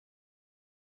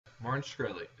Martin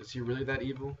Shkreli, Is He Really That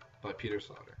Evil? By Peter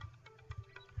Slaughter.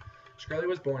 Shkreli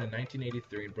was born in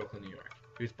 1983 in Brooklyn, New York.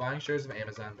 He was buying shares of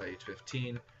Amazon by age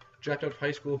 15, dropped out of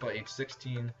high school by age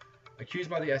 16,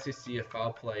 accused by the SEC of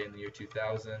foul play in the year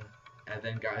 2000, and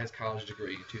then got his college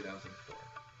degree in 2004.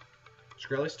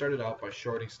 Shkreli started out by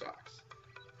shorting stocks.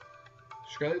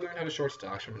 Shkreli learned how to short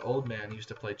stocks from an old man he used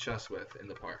to play chess with in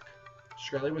the park.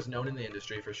 Shkreli was known in the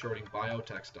industry for shorting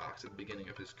biotech stocks at the beginning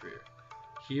of his career.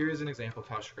 Here is an example of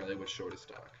how Shkreli would short a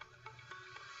stock.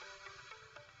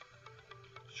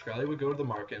 Shkreli would go to the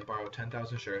market and borrow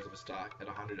 10,000 shares of a stock at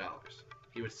 $100.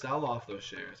 He would sell off those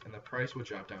shares and the price would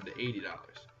drop down to $80.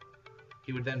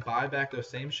 He would then buy back those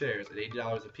same shares at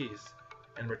 $80 a piece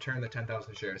and return the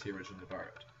 10,000 shares he originally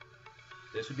borrowed.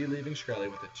 This would be leaving Shkreli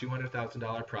with a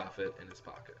 $200,000 profit in his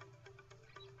pocket.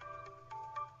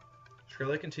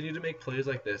 Shkreli continued to make plays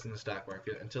like this in the stock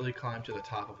market until he climbed to the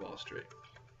top of Wall Street.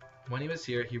 When he was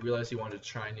here, he realized he wanted to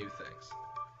try new things.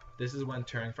 This is when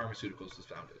Turing Pharmaceuticals was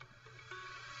founded.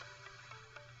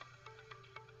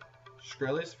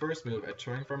 Shkreli's first move at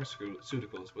Turing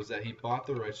Pharmaceuticals was that he bought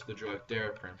the rights to the drug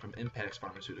Daraprim from Impax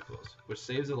Pharmaceuticals, which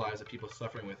saves the lives of people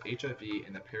suffering with HIV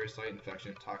and the parasite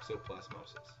infection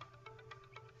toxoplasmosis.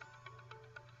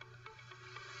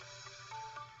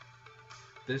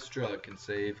 This drug can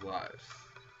save lives.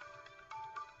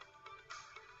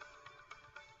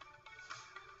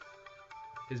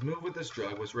 His move with this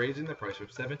drug was raising the price from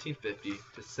 $17.50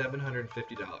 to $750,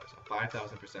 a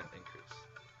 5,000% increase.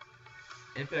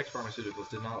 Impax Pharmaceuticals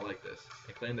did not like this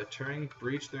and claimed that Turing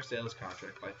breached their sales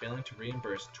contract by failing to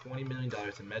reimburse $20 million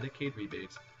in Medicaid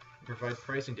rebates and provide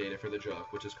pricing data for the drug,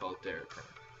 which is called Daraprim.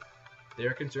 They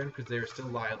are concerned because they are still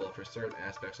liable for certain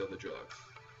aspects of the drug.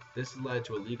 This led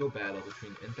to a legal battle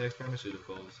between Impax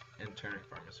Pharmaceuticals and Turing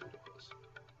Pharmaceuticals.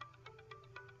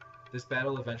 This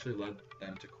battle eventually led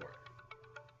them to court.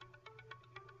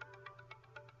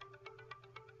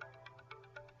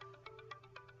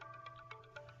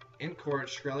 In court,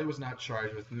 Shkreli was not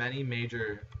charged with many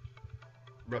major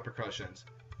repercussions,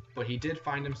 but he did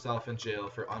find himself in jail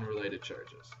for unrelated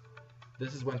charges.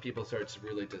 This is when people started to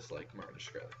really dislike Martin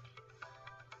Shkreli.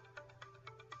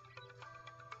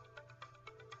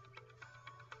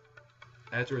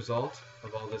 As a result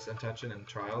of all this attention and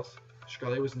trials,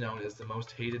 Shkreli was known as the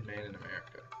most hated man in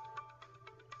America.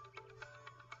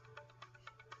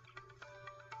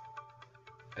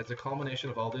 As a culmination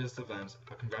of all these events,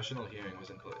 a congressional hearing was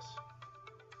in place.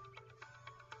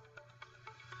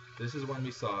 This is when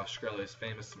we saw Shkreli's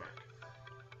famous smirk,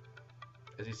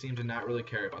 as he seemed to not really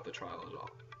care about the trial at all.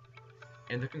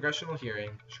 In the congressional hearing,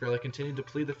 Shkreli continued to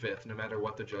plead the fifth no matter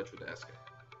what the judge would ask him.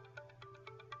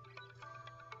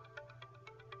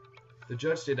 The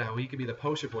judge stated how he could be the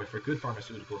poster boy for good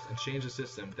pharmaceuticals and change the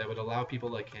system that would allow people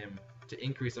like him to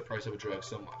increase the price of a drug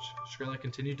so much. Shkreli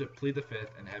continued to plead the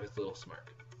fifth and have his little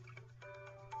smirk.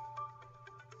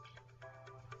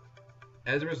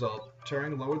 As a result,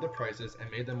 Turing lowered the prices and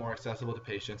made them more accessible to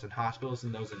patients and hospitals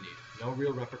and those in need. No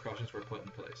real repercussions were put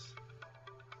in place.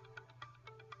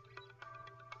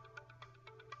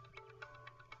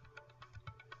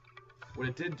 What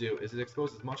it did do is it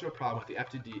exposed as much of a problem with the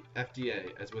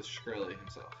FDA as with Shkreli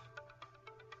himself.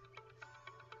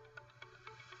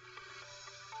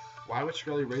 Why would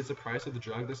Shkreli raise the price of the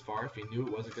drug this far if he knew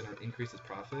it wasn't going to increase his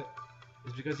profit?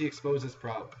 It's because he exposed this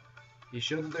problem. He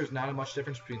showed that there's not much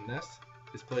difference between this,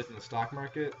 his place in the stock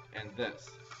market, and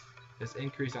this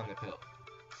increase on the pill.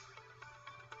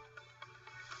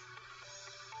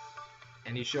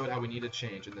 And he showed how we need a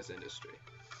change in this industry.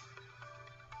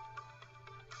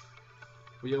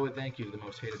 We owe a thank you to the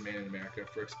most hated man in America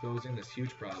for exposing this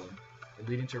huge problem and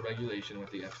leading to regulation with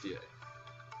the FDA.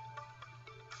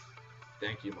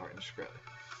 Thank you, Martin Shkreli.